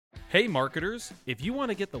Hey marketers, if you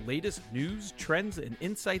want to get the latest news, trends, and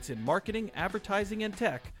insights in marketing, advertising, and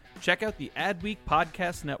tech, check out the Adweek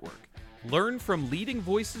Podcast Network. Learn from leading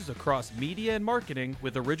voices across media and marketing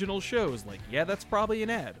with original shows like Yeah, That's Probably an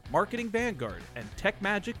Ad, Marketing Vanguard, and Tech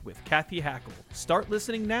Magic with Kathy Hackle. Start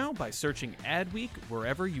listening now by searching Adweek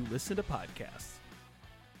wherever you listen to podcasts.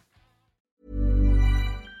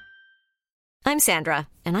 I'm Sandra,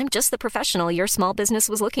 and I'm just the professional your small business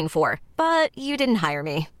was looking for. But you didn't hire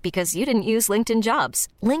me because you didn't use LinkedIn Jobs.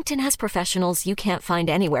 LinkedIn has professionals you can't find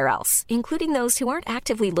anywhere else, including those who aren't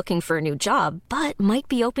actively looking for a new job, but might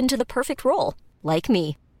be open to the perfect role, like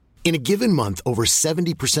me. In a given month, over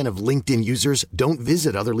 70% of LinkedIn users don't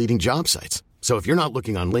visit other leading job sites. So if you're not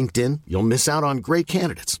looking on LinkedIn, you'll miss out on great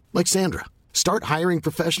candidates, like Sandra. Start hiring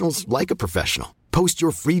professionals like a professional. Post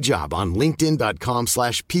your free job on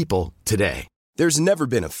linkedin.com/people today. There's never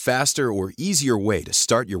been a faster or easier way to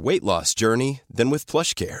start your weight loss journey than with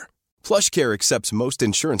PlushCare. PlushCare accepts most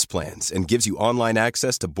insurance plans and gives you online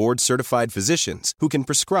access to board-certified physicians who can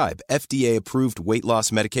prescribe FDA-approved weight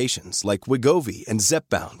loss medications like Wegovy and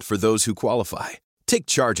Zepbound for those who qualify. Take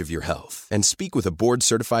charge of your health and speak with a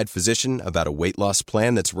board-certified physician about a weight loss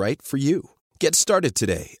plan that's right for you. Get started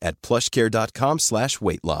today at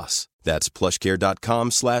plushcare.com/weight loss. That's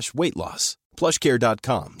plushcare.com/weight loss.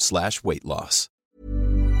 plushcare.com/weight loss.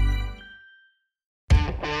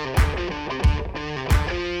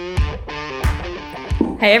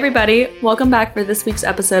 Hey everybody, welcome back for this week's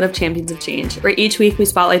episode of Champions of Change, where each week we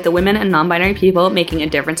spotlight the women and non-binary people making a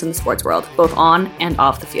difference in the sports world, both on and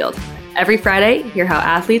off the field. Every Friday, hear how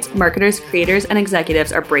athletes, marketers, creators, and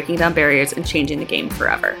executives are breaking down barriers and changing the game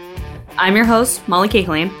forever. I'm your host, Molly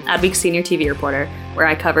Kai-Ling, Adweek's senior TV reporter, where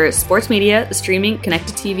I cover sports media, streaming,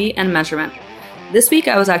 connected TV, and measurement. This week,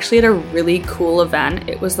 I was actually at a really cool event.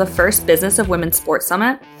 It was the first Business of Women's Sports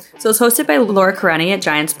Summit. So it was hosted by Laura Kareni at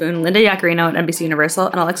Giant Spoon, Linda Yaccarino at NBC Universal,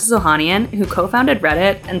 and Alexis Ohanian, who co-founded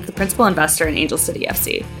Reddit and the principal investor in Angel City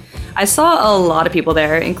FC. I saw a lot of people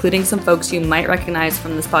there, including some folks you might recognize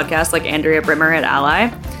from this podcast, like Andrea Brimmer at Ally.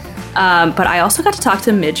 But I also got to talk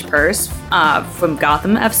to Midge Purse from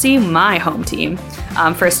Gotham FC, my home team,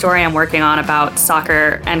 for a story I'm working on about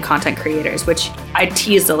soccer and content creators, which I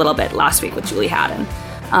teased a little bit last week with Julie Haddon.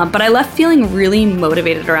 But I left feeling really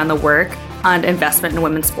motivated around the work and investment in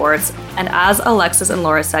women's sports. And as Alexis and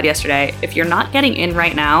Laura said yesterday, if you're not getting in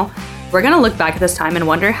right now, we're going to look back at this time and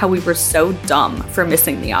wonder how we were so dumb for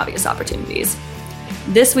missing the obvious opportunities.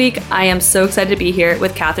 This week, I am so excited to be here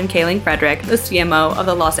with Kathryn Kai-Ling Frederick, the CMO of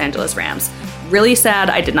the Los Angeles Rams. Really sad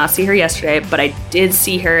I did not see her yesterday, but I did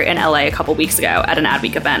see her in LA a couple weeks ago at an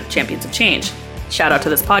Adweek event, Champions of Change. Shout out to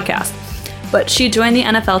this podcast. But she joined the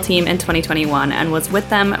NFL team in 2021 and was with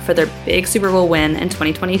them for their big Super Bowl win in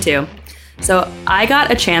 2022. So I got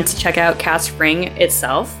a chance to check out Kathryn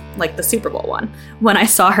itself, like the Super Bowl one, when I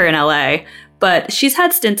saw her in LA. But she's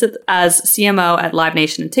had stints as CMO at Live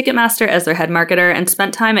Nation and Ticketmaster as their head marketer and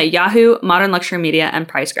spent time at Yahoo, Modern Luxury Media, and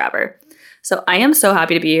Price Grabber. So I am so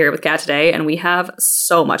happy to be here with Kat today, and we have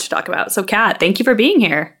so much to talk about. So Kat, thank you for being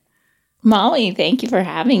here. Molly, thank you for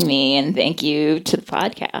having me, and thank you to the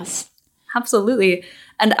podcast. Absolutely.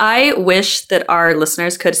 And I wish that our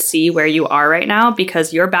listeners could see where you are right now,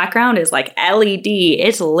 because your background is like LED.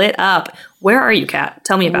 It's lit up. Where are you, Kat?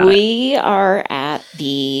 Tell me about it. We are at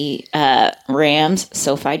the Rams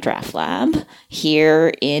SoFi Draft Lab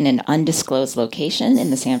here in an undisclosed location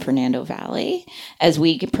in the San Fernando Valley as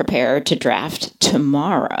we prepare to draft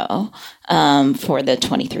tomorrow for the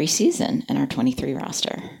 23 season and our 23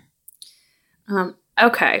 roster.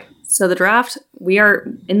 Okay. So the draft, we are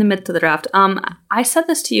in the midst of the draft. I said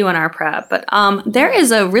this to you in our prep, but there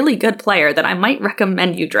is a really good player that I might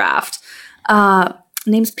recommend you draft.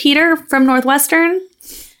 Name's Peter from Northwestern.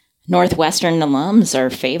 Northwestern alums are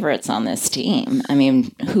favorites on this team. I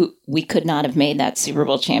mean, we could not have made that Super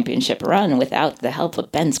Bowl championship run without the help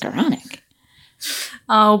of Ben Skoranek.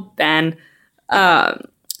 Oh, Ben.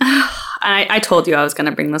 I told you I was going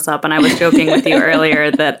to bring this up, and I was joking with you earlier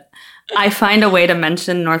that I find a way to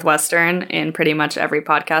mention Northwestern in pretty much every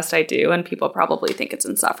podcast I do, and people probably think it's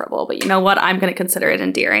insufferable. But you know what? I'm going to consider it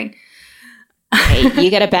endearing. Hey, you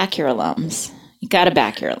got to back your alums. You got to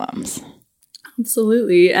back your alums.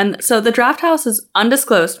 Absolutely. And so the draft house is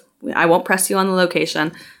undisclosed. I won't press you on the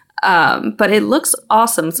location, but it looks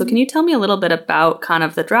awesome. So can you tell me a little bit about kind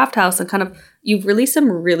of the draft house and kind of, you've released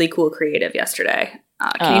some really cool creative yesterday.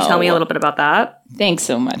 Can you tell me a little bit about that? Thanks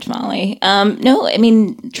so much, Molly. No, I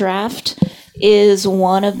mean, draft is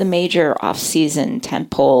one of the major off-season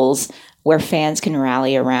tentpoles where fans can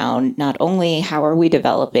rally around not only how are we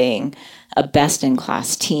developing a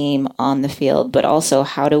best-in-class team on the field, but also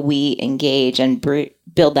how do we engage and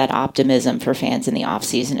build that optimism for fans in the off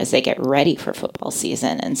season as they get ready for football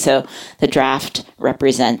season. And so the draft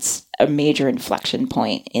represents a major inflection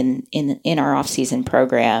point in our off season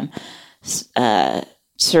program.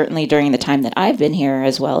 Certainly during the time that I've been here,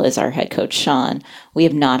 as well as our head coach, Sean, we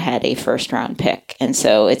have not had a first round pick. And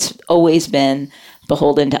so it's always been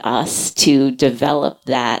beholden to us to develop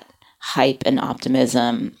that hype and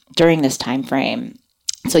optimism during this time frame.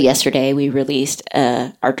 So yesterday we released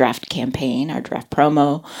our draft campaign, our draft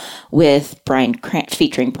promo, with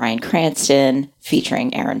featuring Bryan Cranston,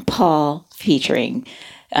 featuring Aaron Paul, featuring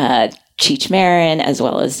Cheech Marin, as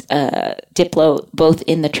well as Diplo, both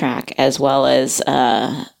in the track, as well as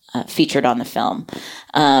featured on the film.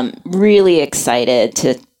 Really excited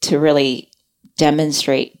to really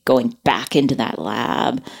demonstrate going back into that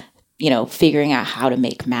lab, figuring out how to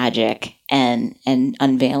make magic and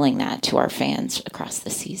unveiling that to our fans across the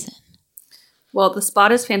season. Well, the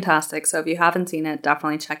spot is fantastic, so if you haven't seen it,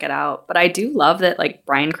 definitely check it out. But I do love that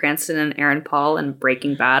Bryan Cranston and Aaron Paul and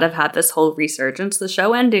Breaking Bad have had this whole resurgence. The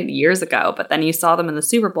show ended years ago, but then you saw them in the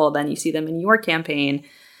Super Bowl, then you see them in your campaign.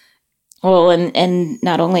 Well, and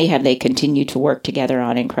not only have they continued to work together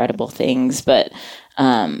on incredible things, but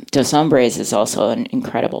Dos Hombres is also an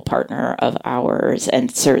incredible partner of ours, and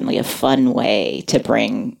certainly a fun way to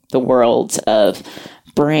bring the worlds of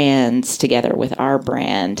brands together with our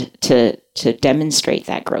brand to demonstrate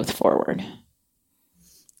that growth forward.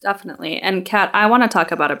 Definitely. And Kat, I want to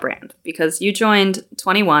talk about a brand because you joined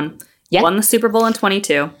 21, won the Super Bowl in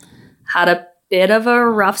 22, had a bit of a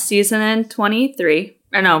rough season in 23,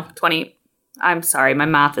 or no, 20. I'm sorry, my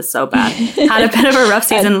math is so bad. Had a bit of a rough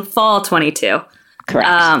season fall 22. Correct.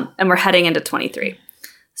 And we're heading into 23.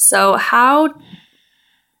 So how...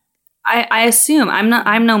 I assume, I'm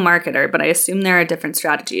no marketer, but I assume there are different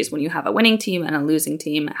strategies when you have a winning team and a losing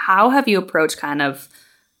team. How have you approached kind of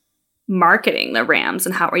marketing the Rams,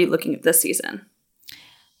 and how are you looking at this season?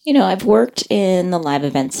 I've worked in the live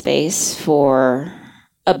event space for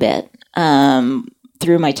a bit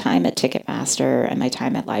through my time at Ticketmaster and my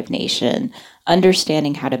time at Live Nation,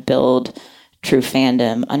 understanding how to build true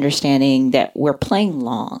fandom, understanding that we're playing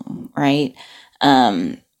long, right?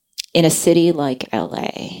 In a city like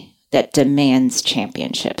LA, that demands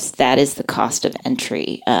championships. That is the cost of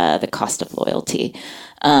entry, the cost of loyalty.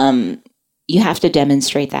 You have to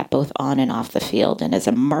demonstrate that both on and off the field. And as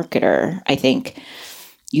a marketer, I think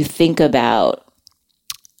you think about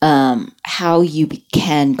how you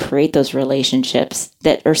can create those relationships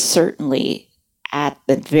that are certainly at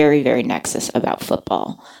the very, very nexus about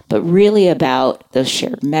football, but really about those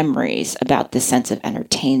shared memories, about the sense of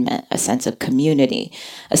entertainment, a sense of community,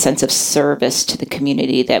 a sense of service to the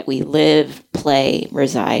community that we live, play,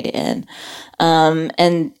 reside in.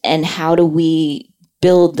 And how do we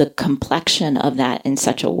build the complexion of that in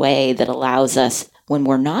such a way that allows us, when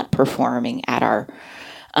we're not performing at our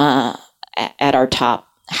top,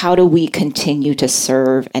 how do we continue to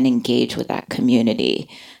serve and engage with that community?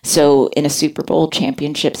 So in a Super Bowl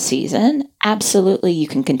championship season, absolutely, you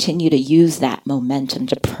can continue to use that momentum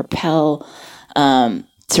to propel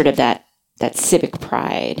sort of that civic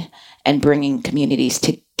pride and bringing communities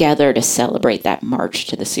together to celebrate that march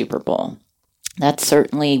to the Super Bowl. That's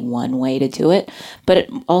certainly one way to do it. But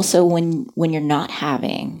also when you're not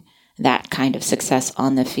having that kind of success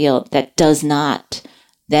on the field, that does not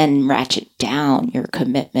then ratchet down your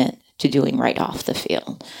commitment to doing right off the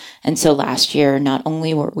field. And so last year, not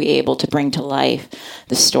only were we able to bring to life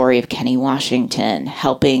the story of Kenny Washington,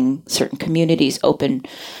 helping certain communities open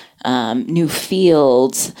new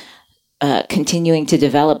fields, continuing to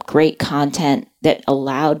develop great content that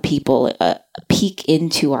allowed people a peek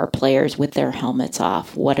into our players with their helmets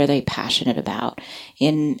off. What are they passionate about?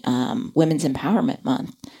 In Women's Empowerment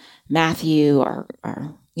Month, Matthew, our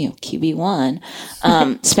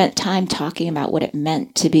QB1, spent time talking about what it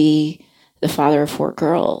meant to be the father of 4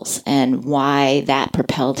 girls and why that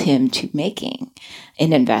propelled him to making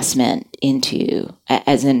an investment into,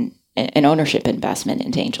 as an ownership investment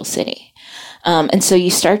into Angel City. And so you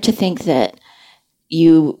start to think that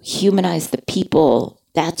you humanize the people.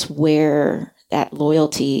 That's where that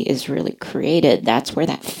loyalty is really created. That's where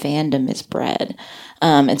that fandom is bred.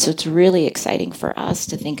 And so it's really exciting for us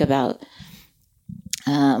to think about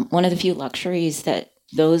one of the few luxuries that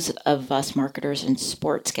those of us marketers in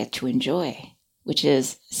sports get to enjoy, which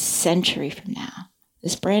is a century from now.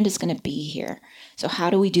 This brand is going to be here. So how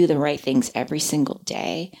do we do the right things every single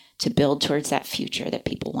day to build towards that future that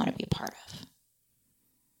people want to be a part of?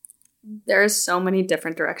 There's so many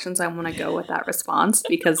different directions I want to go with that response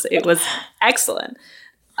because it was excellent.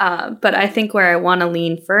 But I think where I want to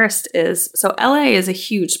lean first is, so LA is a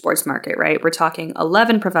huge sports market, right? We're talking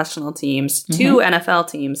 11 professional teams, 2 NFL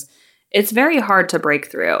teams. It's very hard to break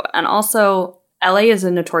through. And also, LA is a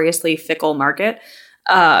notoriously fickle market.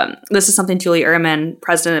 This is something Julie Ehrman,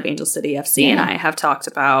 president of Angel City FC, and I have talked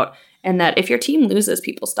about, and that if your team loses,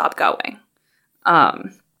 people stop going.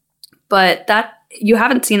 But that you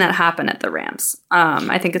haven't seen that happen at the Rams.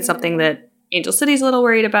 I think it's something that Angel City's a little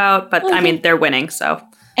worried about, but I mean, they're winning, so.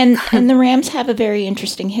 And the Rams have a very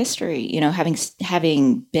interesting history, you know,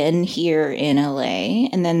 having been here in LA,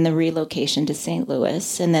 and then the relocation to St.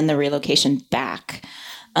 Louis, and then the relocation back,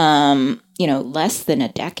 you know, less than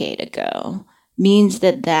a decade ago, means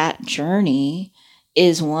that journey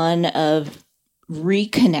is one of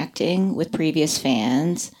reconnecting with previous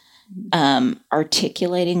fans,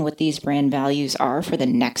 articulating what these brand values are for the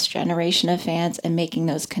next generation of fans, and making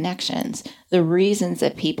those connections. The reasons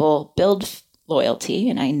that people build loyalty,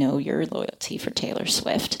 and I know your loyalty for Taylor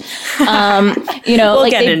Swift. You know, we'll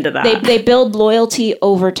get into that. They build loyalty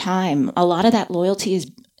over time. A lot of that loyalty is,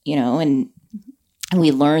 you know, and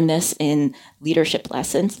we learn this in leadership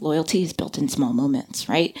lessons. Loyalty is built in small moments,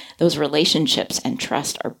 right? Those relationships and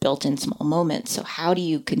trust are built in small moments. So how do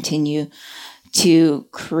you continue to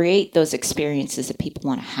create those experiences that people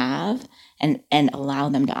want to have and allow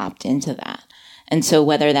them to opt into that? And so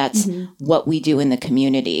whether that's what we do in the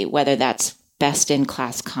community, whether that's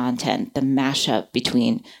best-in-class content, the mashup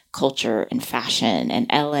between culture and fashion and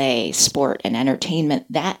LA, sport and entertainment,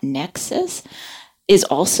 that nexus is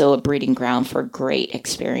also a breeding ground for great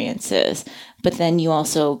experiences. But then you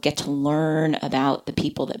also get to learn about the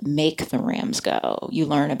people that make the Rams go. You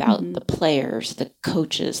learn about the players, the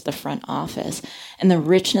coaches, the front office, and the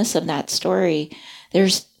richness of that story.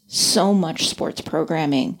 There's so much sports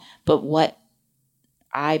programming, but what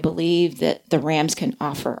I believe that the Rams can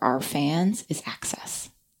offer our fans is access.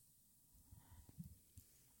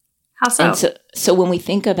 How so? And so when we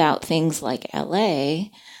think about things like LA,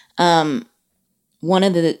 one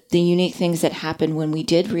of the unique things that happened when we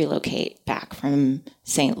did relocate back from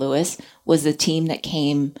St. Louis was the team that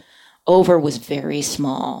came over was very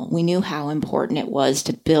small. We knew how important it was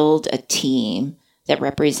to build a team that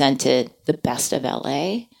represented the best of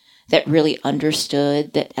LA, that really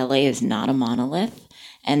understood that LA is not a monolith,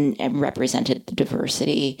 and represented the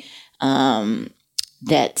diversity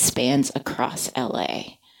that spans across LA.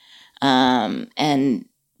 And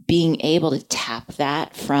being able to tap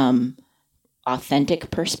that from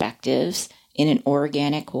authentic perspectives in an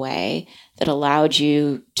organic way that allowed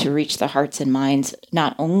you to reach the hearts and minds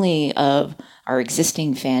not only of our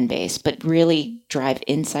existing fan base, but really drive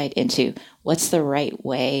insight into what's the right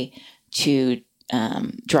way to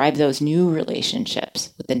drive those new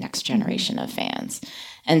relationships with the next generation of fans.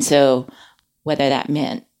 And so whether that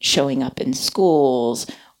meant showing up in schools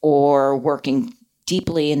or working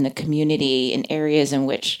deeply in the community in areas in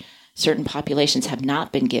which certain populations have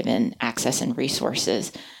not been given access and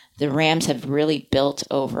resources, the Rams have really built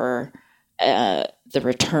over the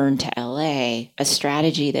return to LA a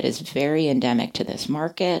strategy that is very endemic to this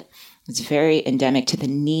market. It's very endemic to the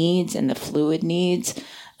needs and the fluid needs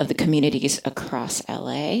of the communities across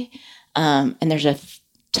LA. And there's a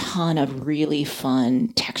ton of really fun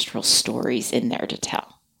textural stories in there to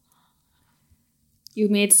tell. You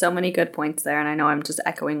made so many good points there, and I know I'm just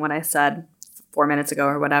echoing what I said 4 minutes ago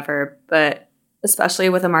or whatever, but especially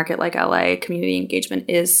with a market like LA, community engagement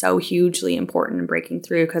is so hugely important in breaking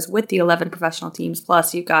through, because with the 11 professional teams,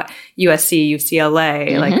 plus you've got USC,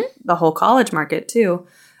 UCLA, like the whole college market too.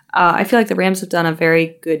 I feel like the Rams have done a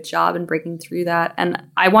very good job in breaking through that. And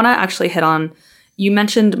I want to actually hit on, you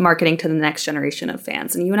mentioned marketing to the next generation of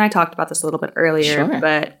fans, and you and I talked about this a little bit earlier,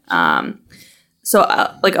 but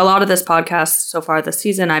like a lot of this podcast so far this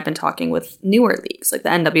season, I've been talking with newer leagues like the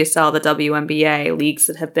NWSL, the WNBA, leagues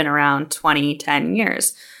that have been around 20, 10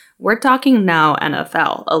 years. We're talking now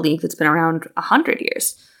NFL, a league that's been around 100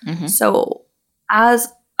 years. So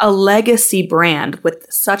as a legacy brand with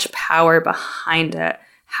such power behind it,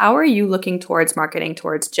 how are you looking towards marketing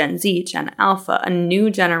towards Gen Z, Gen Alpha, a new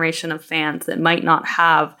generation of fans that might not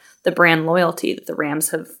have the brand loyalty that the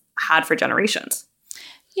Rams have had for generations?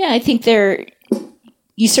 Yeah, I think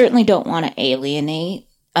you certainly don't want to alienate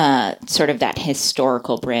sort of that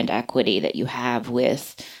historical brand equity that you have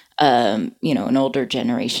with, an older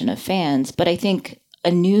generation of fans. But I think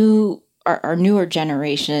our newer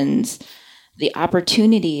generations, the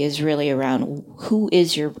opportunity is really around who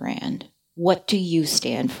is your brand? What do you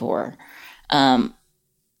stand for? The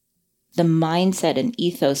mindset and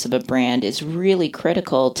ethos of a brand is really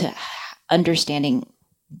critical to understanding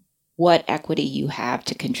what equity you have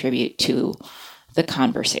to contribute to the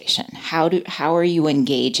conversation? How are you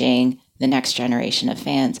engaging the next generation of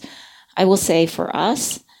fans? I will say for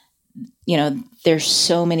us, there's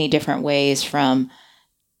so many different ways from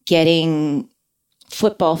getting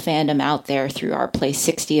football fandom out there through our Play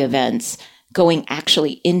 60 events, going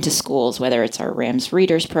actually into schools, whether it's our Rams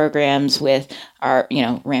Readers programs with our,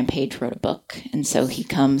 Rampage wrote a book. And so he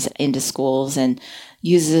comes into schools and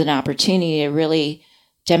uses an opportunity to really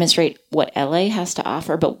demonstrate what LA has to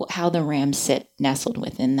offer, but how the Rams sit nestled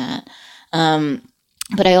within that.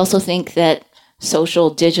 But I also think that social,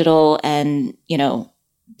 digital, and,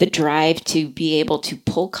 the drive to be able to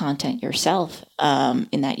pull content yourself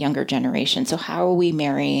in that younger generation. So how are we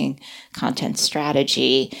marrying content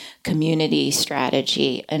strategy, community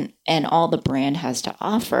strategy, and all the brand has to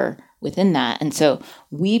offer within that? And so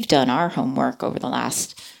we've done our homework over the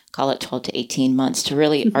last, call it 12 to 18 months to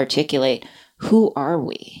really articulate, who are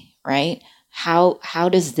we, right? How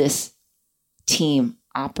does this team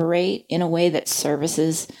operate in a way that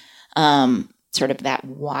services sort of that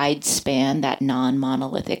wide span, that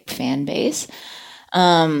non-monolithic fan base.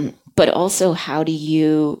 But also, how do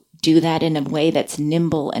you do that in a way that's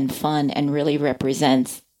nimble and fun and really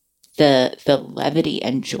represents the levity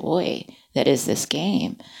and joy that is this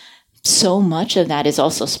game? So much of that is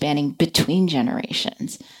also spanning between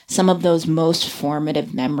generations. Some of those most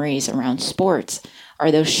formative memories around sports are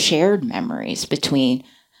those shared memories between,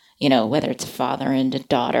 whether it's a father and a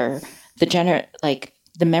daughter,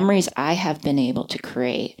 the memories I have been able to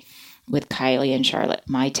create with Kylie and Charlotte,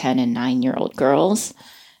 my 10 and 9-year-old girls,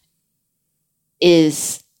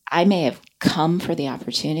 is I may have come for the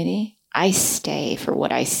opportunity. I stay for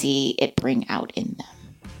what I see it bring out in them.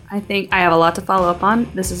 I think I have a lot to follow up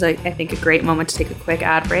on. This is, I think, a great moment to take a quick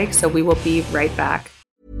ad break, so we will be right back.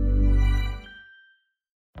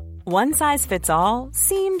 One size fits all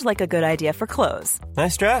seemed like a good idea for clothes.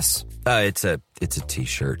 Nice dress. It's a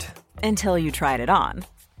t-shirt. Until you tried it on.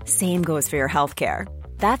 Same goes for your healthcare.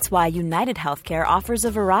 That's why United Healthcare offers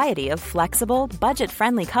a variety of flexible,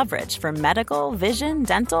 budget-friendly coverage for medical, vision,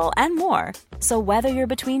 dental, and more. So whether you're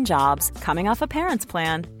between jobs, coming off a parent's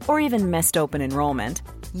plan, or even missed open enrollment,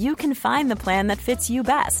 you can find the plan that fits you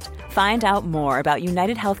best. Find out more about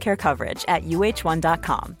United Healthcare coverage at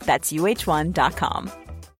uh1.com. That's uh1.com.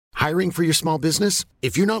 Hiring for your small business?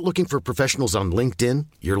 If you're not looking for professionals on LinkedIn,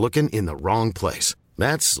 you're looking in the wrong place.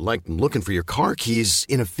 That's like looking for your car keys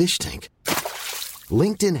in a fish tank.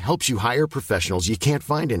 LinkedIn helps you hire professionals you can't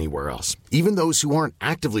find anywhere else, even those who aren't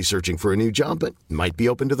actively searching for a new job but might be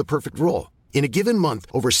open to the perfect role. In a given month,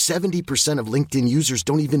 over 70% of LinkedIn users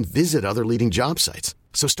don't even visit other leading job sites.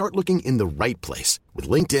 So start looking in the right place. With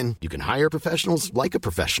LinkedIn, you can hire professionals like a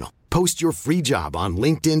professional. Post your free job on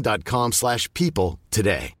linkedin.com/people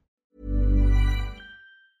today.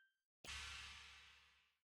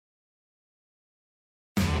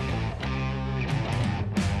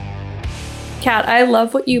 Kat, I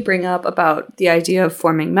love what you bring up about the idea of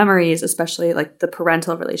forming memories, especially like the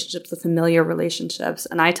parental relationships, the familiar relationships.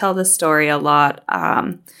 And I tell this story a lot.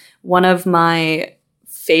 One of my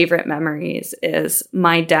favorite memories is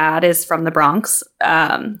my dad is from the Bronx,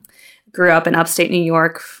 grew up in upstate New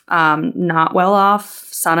York, not well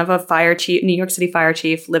off, son of a fire chief, New York City fire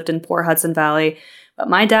chief, lived in poor Hudson Valley.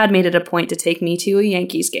 But my dad made it a point to take me to a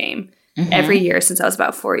Yankees game every year since I was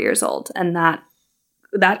about 4 years old. And that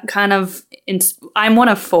kind of, I'm one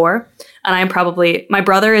of four, and I'm probably, my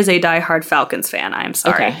brother is a diehard Falcons fan. I'm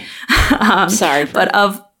sorry. Okay. Sorry. But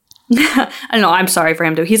I don't know, I'm sorry for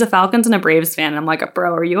him too. He's a Falcons and a Braves fan, and I'm like,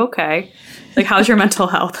 bro, are you okay? Like, how's your mental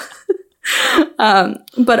health?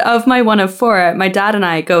 But of my one of four, my dad and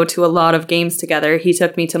I go to a lot of games together. He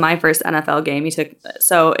took me to my first NFL game.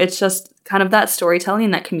 So it's just kind of that storytelling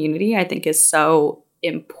and that community, I think, is so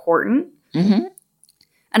important. Mm-hmm.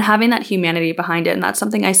 And having that humanity behind it. And that's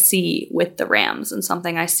something I see with the Rams and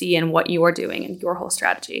something I see in what you're doing and your whole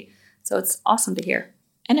strategy. So it's awesome to hear.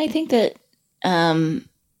 And I think that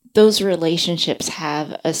those relationships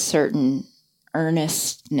have a certain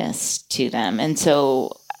earnestness to them. And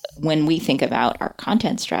so when we think about our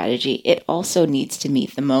content strategy, it also needs to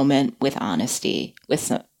meet the moment with honesty, with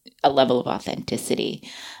a level of authenticity.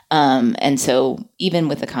 And so even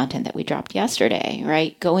with the content that we dropped yesterday,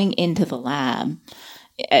 right, going into the lab,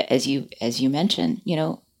 as you mentioned,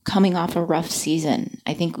 coming off a rough season,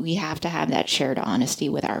 I think we have to have that shared honesty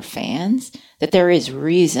with our fans, that there is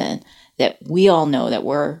reason that we all know that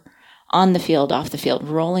we're on the field, off the field,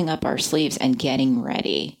 rolling up our sleeves and getting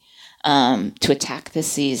ready to attack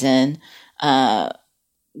this season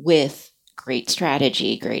with great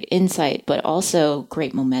strategy, great insight, but also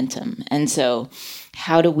great momentum. And so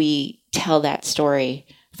how do we tell that story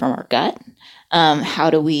from our gut? How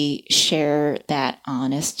do we share that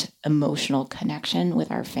honest emotional connection with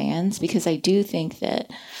our fans? Because I do think that,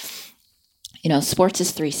 sports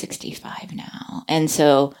is 365 now. And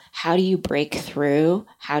so how do you break through?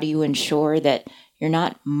 How do you ensure that you're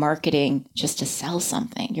not marketing just to sell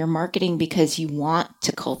something? You're marketing because you want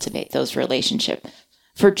to cultivate those relationships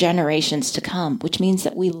for generations to come, which means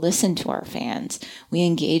that we listen to our fans. We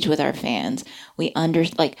engage with our fans.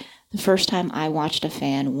 The first time I watched a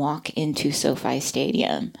fan walk into SoFi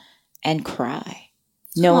Stadium and cry,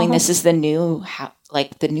 knowing this is the new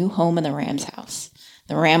home of the Rams house.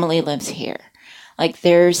 The Ramily lives here.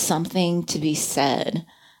 There's something to be said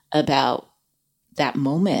about that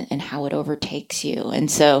moment and how it overtakes you.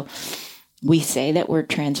 And so we say that we're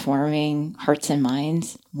transforming hearts and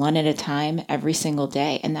minds one at a time every single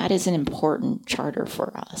day. And that is an important charter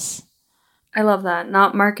for us. I love that.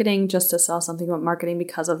 Not marketing just to sell something, but marketing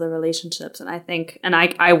because of the relationships. And I think, and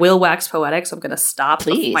I will wax poetic, so I'm going to stop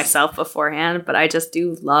myself beforehand, but I just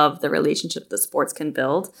do love the relationship that sports can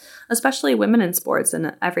build, especially women in sports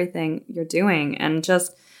and everything you're doing. And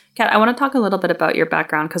just, Kat, I want to talk a little bit about your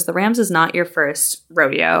background because the Rams is not your first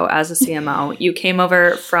rodeo as a CMO. You came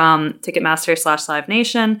over from Ticketmaster/Live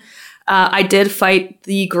Nation. I did fight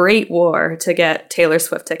the Great War to get Taylor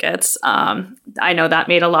Swift tickets. I know that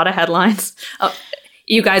made a lot of headlines.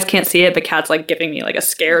 You guys can't see it, but Kat's giving me a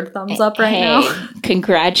scared thumbs up right now.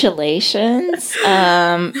 Congratulations.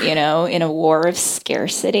 In a war of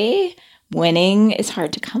scarcity, winning is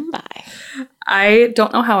hard to come by. I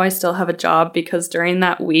don't know how I still have a job because during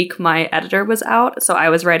that week, my editor was out. So I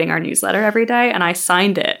was writing our newsletter every day and I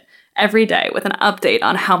signed it every day with an update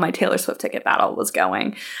on how my Taylor Swift ticket battle was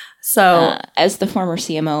going. So as the former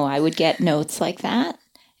CMO, I would get notes like that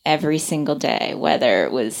every single day, whether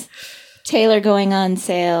it was Taylor going on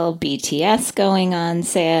sale, BTS going on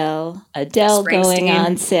sale, Adele going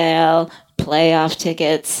on sale, playoff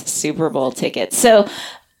tickets, Super Bowl tickets. So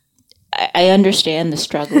I understand the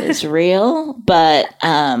struggle is real, but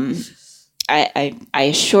I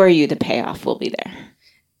assure you the payoff will be there.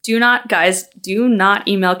 Do not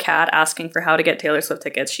email Kat asking for how to get Taylor Swift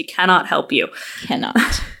tickets. She cannot help you.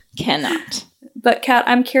 Cannot. But Kat,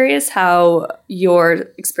 I'm curious how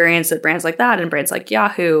your experience at brands like that and brands like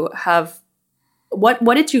Yahoo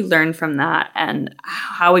what did you learn from that and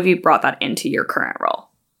how have you brought that into your current role?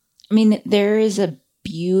 I mean, there is a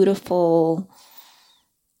beautiful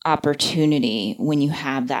opportunity when you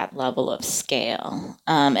have that level of scale.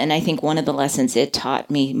 And I think one of the lessons it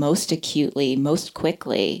taught me most acutely, most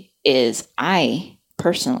quickly is I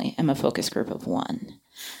personally am a focus group of one.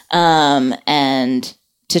 And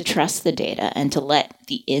to trust the data and to let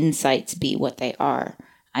the insights be what they are.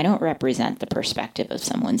 I don't represent the perspective of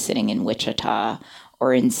someone sitting in Wichita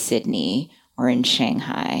or in Sydney or in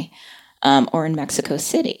Shanghai or in Mexico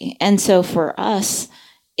City. And so for us,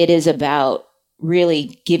 it is about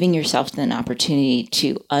really giving yourself an opportunity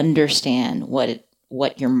to understand what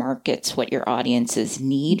your markets, what your audiences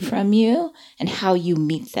need from you and how you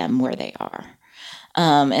meet them where they are.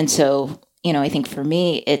 And so, I think for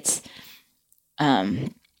me, it's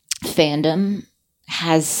fandom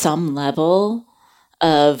has some level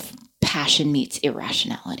of passion meets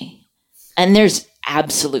irrationality. And there's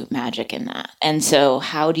absolute magic in that. And so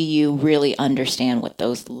how do you really understand what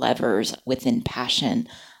those levers within passion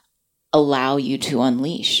allow you to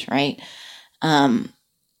unleash, right?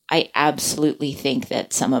 I absolutely think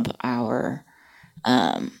that some of our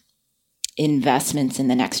investments in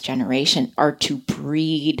the next generation are to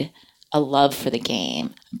breed a love for the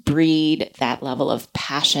game, breed that level of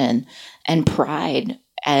passion and pride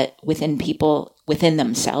within people, within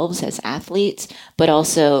themselves as athletes, but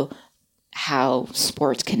also how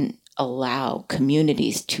sports can allow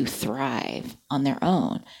communities to thrive on their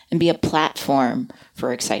own and be a platform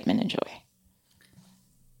for excitement and joy.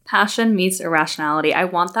 Passion meets irrationality. I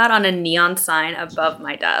want that on a neon sign above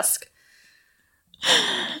my desk.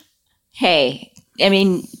 Hey, I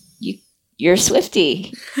mean, you're a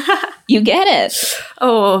Swiftie. You get it.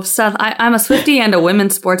 Oh, Seth, I'm a Swiftie and a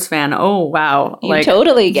women's sports fan. Oh, wow. You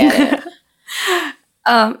totally get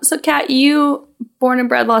it. So, Kat, you born and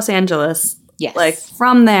bred Los Angeles. Yes.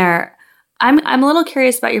 From there, I'm a little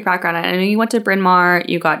curious about your background. I know you went to Bryn Mawr.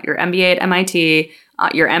 You got your MBA at MIT,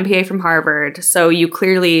 your MBA from Harvard. So you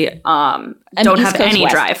clearly don't have any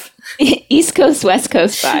drive. East Coast, West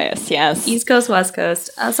Coast bias, yes. East Coast, West Coast.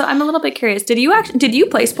 So I'm a little bit curious. Did you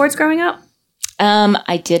play sports growing up?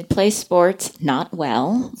 I did play sports, not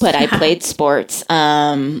well, but I played sports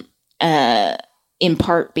in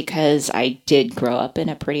part because I did grow up in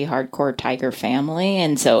a pretty hardcore Tiger family.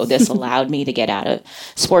 And so this allowed me to get out of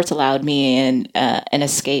sports, allowed me an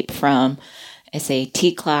escape from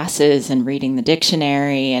SAT classes and reading the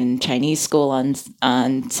dictionary and Chinese school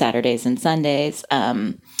on Saturdays and Sundays.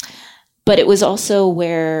 But it was also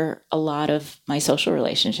where a lot of my social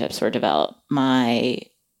relationships were developed. My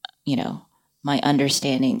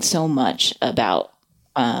understanding so much about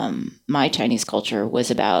my Chinese culture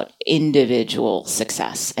was about individual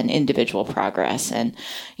success and individual progress and,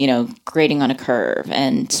 grading on a curve.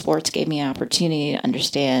 And sports gave me an opportunity to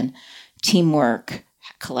understand teamwork,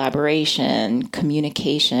 collaboration,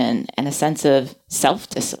 communication, and a sense of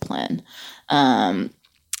self-discipline.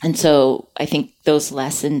 And so I think those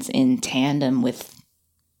lessons in tandem with,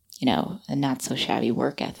 a not so shabby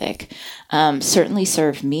work ethic certainly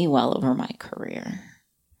served me well over my career.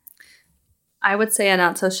 I would say a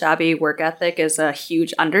not so shabby work ethic is a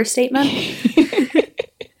huge understatement.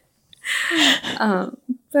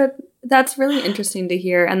 But that's really interesting to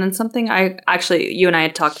hear. And then something you and I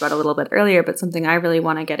had talked about a little bit earlier, but something I really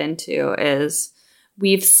want to get into is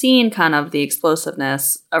we've seen kind of the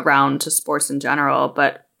explosiveness around to sports in general,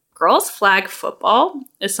 but girls flag football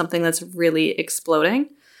is something that's really exploding.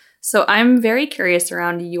 So I'm very curious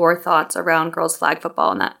around your thoughts around girls flag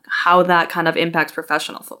football and how that kind of impacts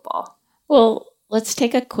professional football. Well, let's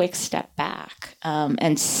take a quick step back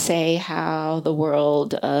and say how the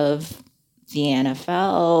world of the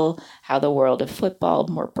NFL, how the world of football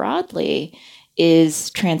more broadly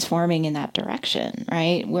is transforming in that direction,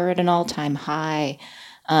 right? We're at an all-time high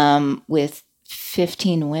with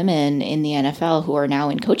 15 women in the NFL who are now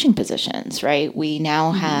in coaching positions, right? We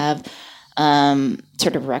now have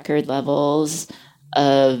sort of record levels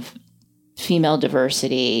of female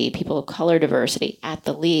diversity, people of color diversity at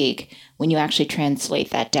the league. When you actually translate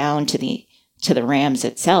that down to the Rams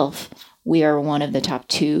itself, we are one of the top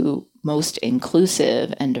 2 most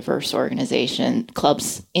inclusive and diverse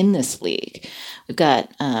clubs in this league. We've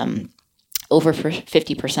got over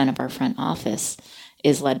 50% of our front office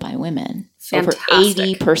is led by women. Fantastic. Over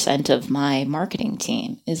 80% of my marketing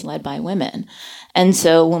team is led by women. And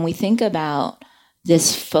so when we think about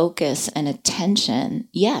this focus and attention,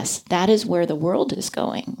 yes, that is where the world is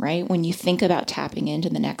going, right? When you think about tapping into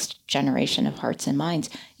the next generation of hearts and minds,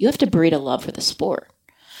 you have to breed a love for the sport.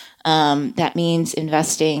 That means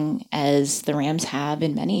investing, as the Rams have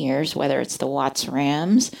in many years, whether it's the Watts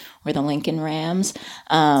Rams or the Lincoln Rams,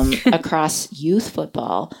 across youth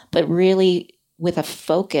football, but really with a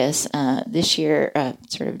focus this year,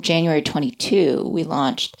 sort of January 22, we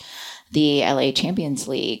launched the LA Champions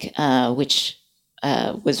League, which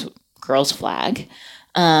was girls flag.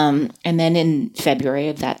 And then in February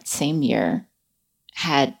of that same year,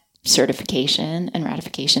 had certification and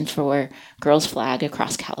ratification for girls flag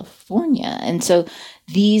across California. And so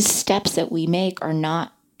these steps that we make are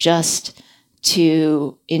not just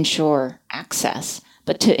to ensure access,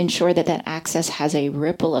 but to ensure that that access has a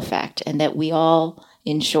ripple effect and that we all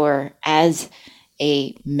ensure as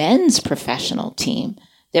a men's professional team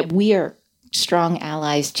that we are strong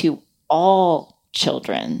allies to all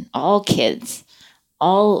children, all kids,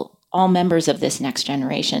 all members of this next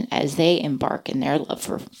generation as they embark in their love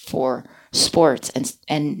for sports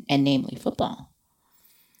and namely football.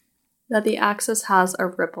 That the access has a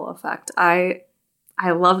ripple effect. I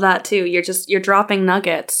love that too. You're dropping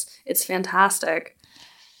nuggets. It's fantastic.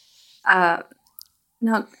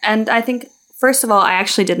 No, and I think first of all, I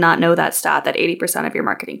actually did not know that stat that 80% of your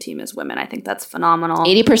marketing team is women. I think that's phenomenal.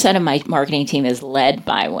 80% of my marketing team is led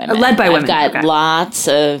by women. Led by women. I've got lots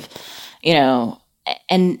of,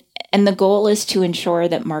 and the goal is to ensure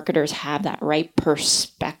that marketers have that right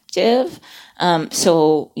perspective.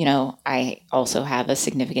 So, I also have a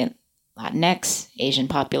significant Latinx, Asian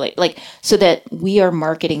population, so that we are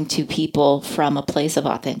marketing to people from a place of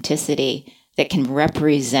authenticity that can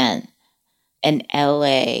represent an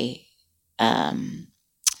LA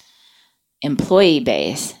employee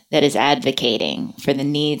base that is advocating for the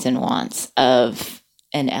needs and wants of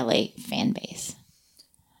an LA fan base.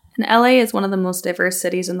 And LA is one of the most diverse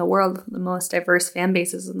cities in the world, the most diverse fan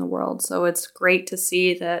bases in the world. So it's great to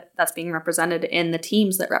see that that's being represented in the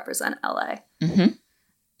teams that represent LA. Mm-hmm.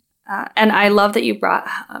 And I love that you brought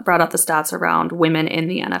up the stats around women in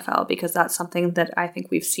the NFL, because that's something that I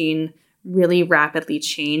think we've seen really rapidly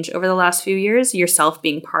change over the last few years, yourself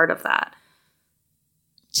being part of that.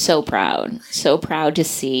 So proud to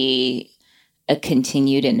see a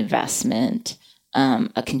continued investment,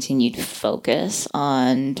 a continued focus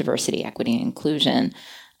on diversity, equity, and inclusion.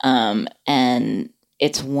 And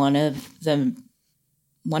it's one of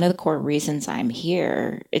the core reasons I'm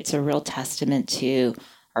here. It's a real testament to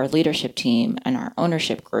our leadership team and our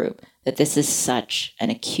ownership group that this is such an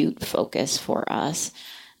acute focus for us,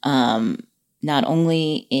 not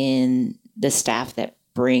only in the staff that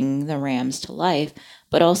bring the Rams to life,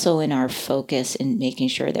 but also in our focus in making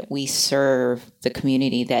sure that we serve the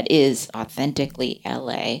community that is authentically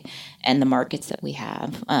LA and the markets that we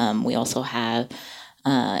have. We also have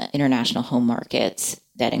international home markets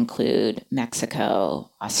that include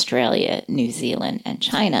Mexico, Australia, New Zealand, and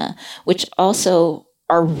China, which also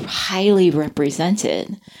are highly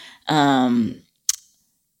represented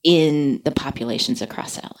in the populations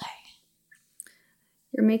across LA.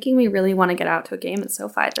 You're making me really want to get out to a game at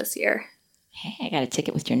SoFi this year. Hey, I got a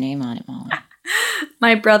ticket with your name on it, Molly.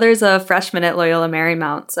 My brother's a freshman at Loyola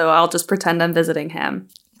Marymount, so I'll just pretend I'm visiting him.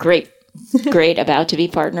 Great. About to be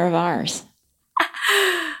partner of ours.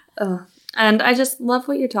 Oh. And I just love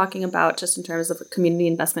what you're talking about just in terms of community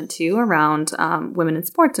investment, too, around women in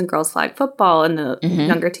sports and girls flag football and the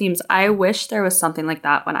younger teams. I wish there was something like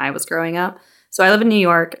that when I was growing up. So I live in New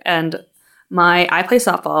York, and I play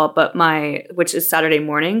softball, but which is Saturday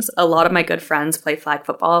mornings. A lot of my good friends play flag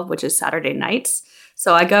football, which is Saturday nights.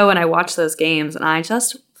 So I go and I watch those games, and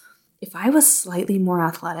if I was slightly more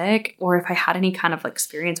athletic or if I had any kind of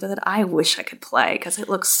experience with it, I wish I could play because it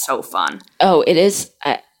looks so fun. Oh, it is.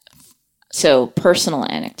 So personal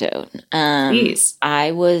anecdote. Please.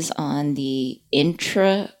 I was on the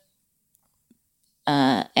intra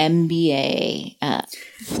MBA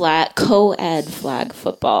co-ed flag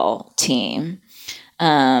football team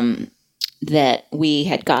that we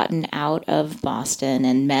had gotten out of Boston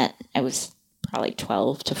and met. I was probably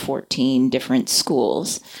 12 to 14 different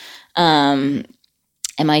schools.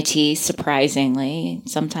 MIT, surprisingly,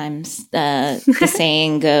 sometimes the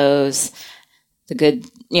saying goes,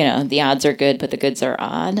 the odds are good, but the goods are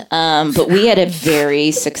odd. But we had a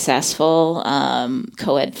very successful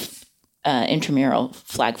co-ed intramural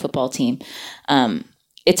flag football team.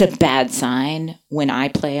 It's a bad sign when I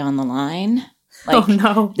play on the line. Oh,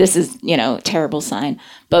 no. This is, terrible sign.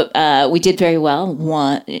 But we did very well.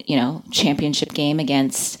 Won, championship game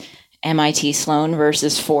against MIT Sloan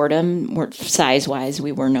versus Fordham. Size-wise,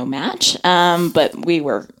 we were no match. But we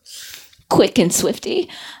were quick and swifty.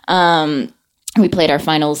 We played our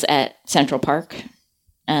finals at Central Park.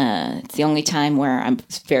 It's the only time where I'm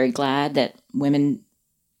very glad that women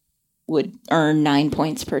would earn 9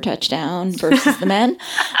 points per touchdown versus the men.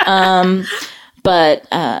 But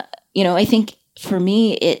I think for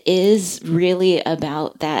me, it is really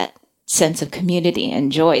about that sense of community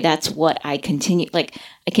and joy. That's what I continue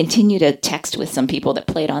to text with some people that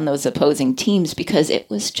played on those opposing teams because it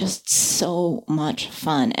was just so much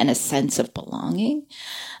fun and a sense of belonging.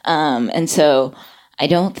 And so I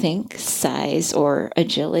don't think size or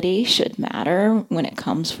agility should matter when it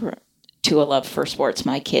comes to a love for sports.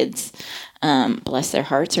 My kids, bless their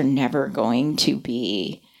hearts, are never going to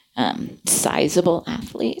be sizable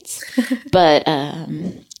athletes. But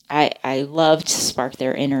I love to spark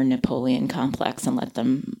their inner Napoleon complex and let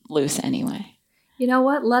them loose anyway. You know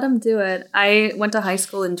what? Let them do it. I went to high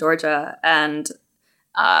school in Georgia, and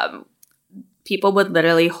people would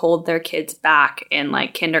literally hold their kids back in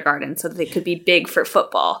kindergarten so that they could be big for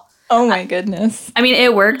football. Oh my goodness. I mean,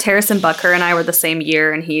 it worked. Harrison Butker and I were the same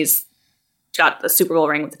year, and he's got the Super Bowl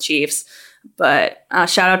ring with the Chiefs. But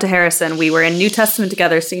shout out to Harrison. We were in New Testament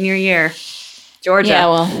together senior year. Georgia. Yeah,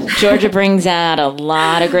 well, Georgia brings out a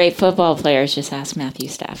lot of great football players. Just ask Matthew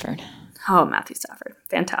Stafford. Oh, Matthew Stafford.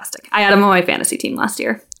 Fantastic. I had him on my fantasy team last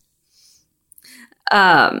year.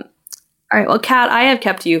 All right. Well, Kat, I have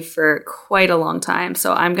kept you for quite a long time,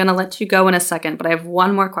 so I'm going to let you go in a second, but I have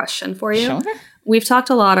one more question for you. Sure. We've talked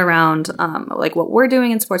a lot around what we're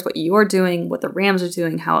doing in sports, what you're doing, what the Rams are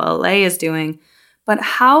doing, how LA is doing, but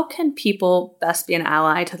how can people best be an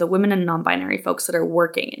ally to the women and non-binary folks that are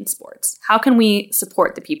working in sports? How can we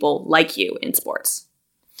support the people like you in sports?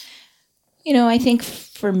 I think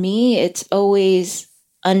for me, it's always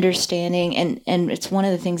understanding, and it's one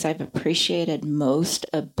of the things I've appreciated most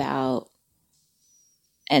about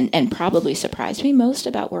and probably surprised me most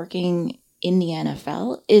about working in the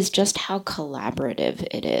NFL is just how collaborative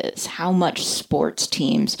it is, how much sports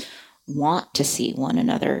teams want to see one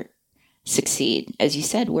another succeed. As you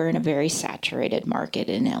said, we're in a very saturated market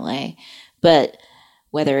in LA, but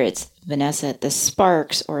whether it's Vanessa at the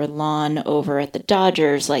Sparks or Lon over at the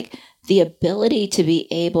Dodgers, the ability to be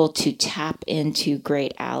able to tap into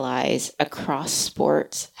great allies across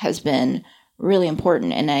sports has been really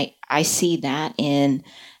important. And I see that in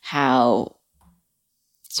how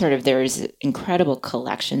sort of there's incredible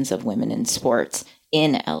collections of women in sports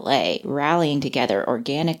in LA rallying together,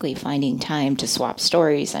 organically finding time to swap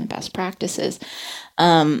stories and best practices.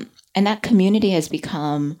 And that community has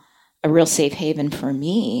become a real safe haven for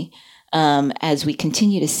me as we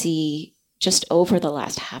continue to see just over the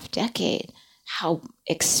last half decade how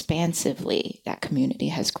expansively that community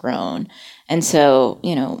has grown. And so,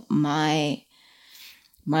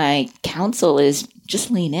 my counsel is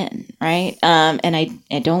just lean in, right? And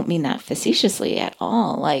I don't mean that facetiously at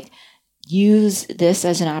all. Like, use this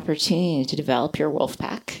as an opportunity to develop your wolf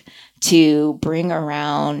pack, to bring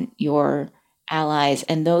around your allies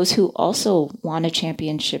and those who also want to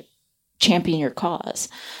champion your cause.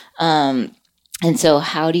 And so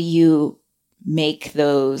how do you make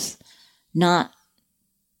those not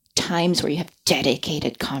times where you have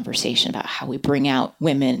dedicated conversation about how we bring out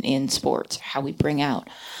women in sports, how we bring out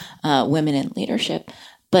women in leadership,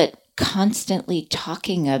 but constantly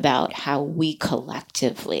talking about how we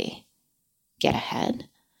collectively get ahead,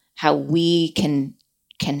 how we can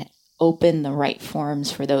open the right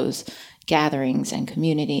forums for those gatherings and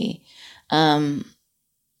community to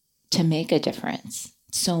make a difference.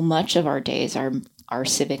 So much of our days are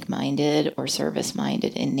civic minded or service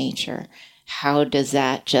minded in nature. How does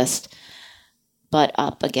that just butt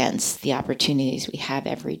up against the opportunities we have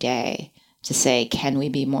every day to say, can we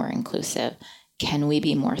be more inclusive? Can we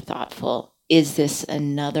be more thoughtful? Is this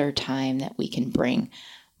another time that we can bring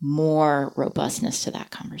more robustness to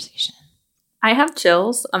that conversation? I have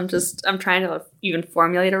chills. I'm trying to even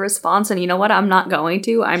formulate a response. And you know what? I'm not going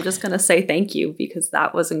to. I'm just going to say thank you because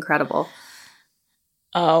that was incredible.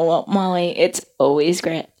 Oh, well, Molly, it's always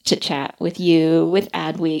great to chat with you, with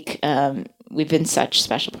Adweek. We've been such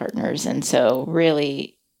special partners. And so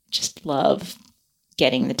really just love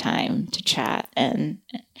getting the time to chat and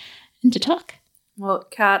to talk. Well,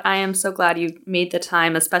 Kat, I am so glad you made the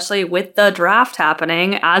time, especially with the draft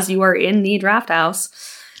happening as you are in the draft house.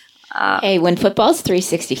 Hey, when football's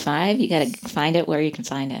 365, you got to find it where you can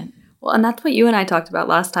find it. Well, and that's what you and I talked about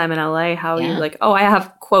last time in LA, how you're like, oh, I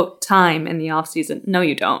have, quote, time in the off season. No,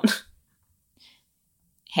 you don't.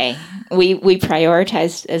 Hey, we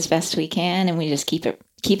prioritize as best we can, and we just keep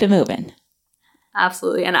it moving.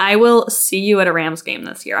 Absolutely. And I will see you at a Rams game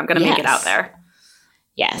this year. I'm going to make it out there.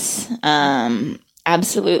 Yes.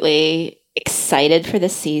 Absolutely excited for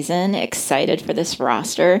this season, excited for this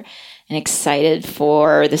roster, and excited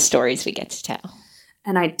for the stories we get to tell.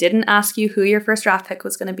 And I didn't ask you who your first draft pick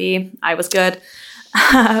was going to be. I was good.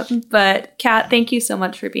 But Kat, thank you so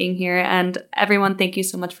much for being here. And everyone, thank you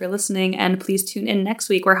so much for listening. And please tune in next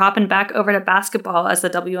week. We're hopping back over to basketball as the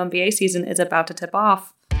WNBA season is about to tip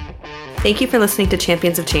off. Thank you for listening to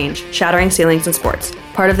Champions of Change, Shattering Ceilings in Sports,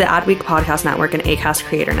 part of the Adweek Podcast Network and Acast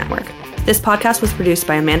Creator Network. This podcast was produced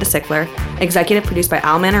by Amanda Sickler, executive produced by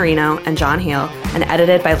Al Manarino and John Hale, and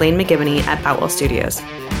edited by Lane McGivney at Boutwell Studios.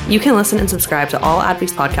 You can listen and subscribe to all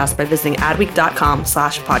Adweek's podcasts by visiting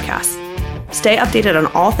adweek.com/podcasts. Stay updated on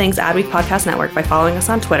all things Adweek Podcast Network by following us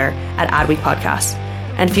on Twitter at Adweek Podcasts.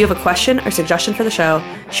 And if you have a question or suggestion for the show,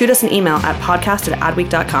 shoot us an email at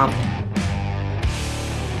podcast@adweek.com.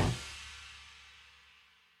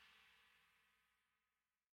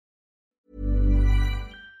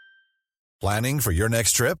 Planning for your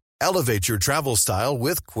next trip? Elevate your travel style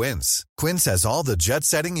with Quince. Quince has all the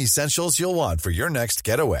jet-setting essentials you'll want for your next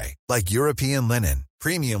getaway, like European linen,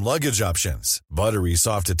 premium luggage options, buttery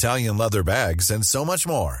soft Italian leather bags, and so much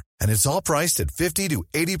more. And it's all priced at 50 to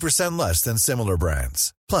 80% less than similar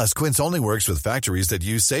brands. Plus, Quince only works with factories that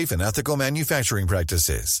use safe and ethical manufacturing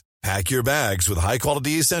practices. Pack your bags with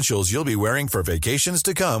high-quality essentials you'll be wearing for vacations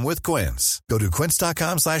to come with Quince. Go to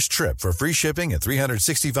quince.com/trip for free shipping and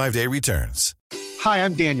 365-day returns. Hi,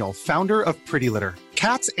 I'm Daniel, founder of Pretty Litter.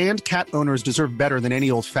 Cats and cat owners deserve better than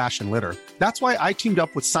any old-fashioned litter. That's why I teamed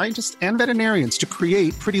up with scientists and veterinarians to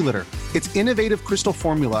create Pretty Litter. Its innovative crystal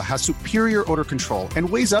formula has superior odor control and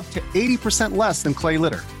weighs up to 80% less than clay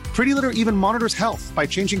litter. Pretty Litter even monitors health by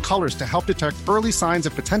changing colors to help detect early signs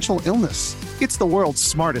of potential illness. It's the world's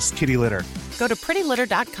smartest kitty litter. Go to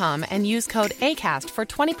prettylitter.com and use code ACAST for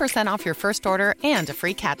 20% off your first order and a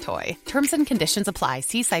free cat toy. Terms and conditions apply.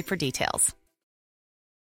 See site for details.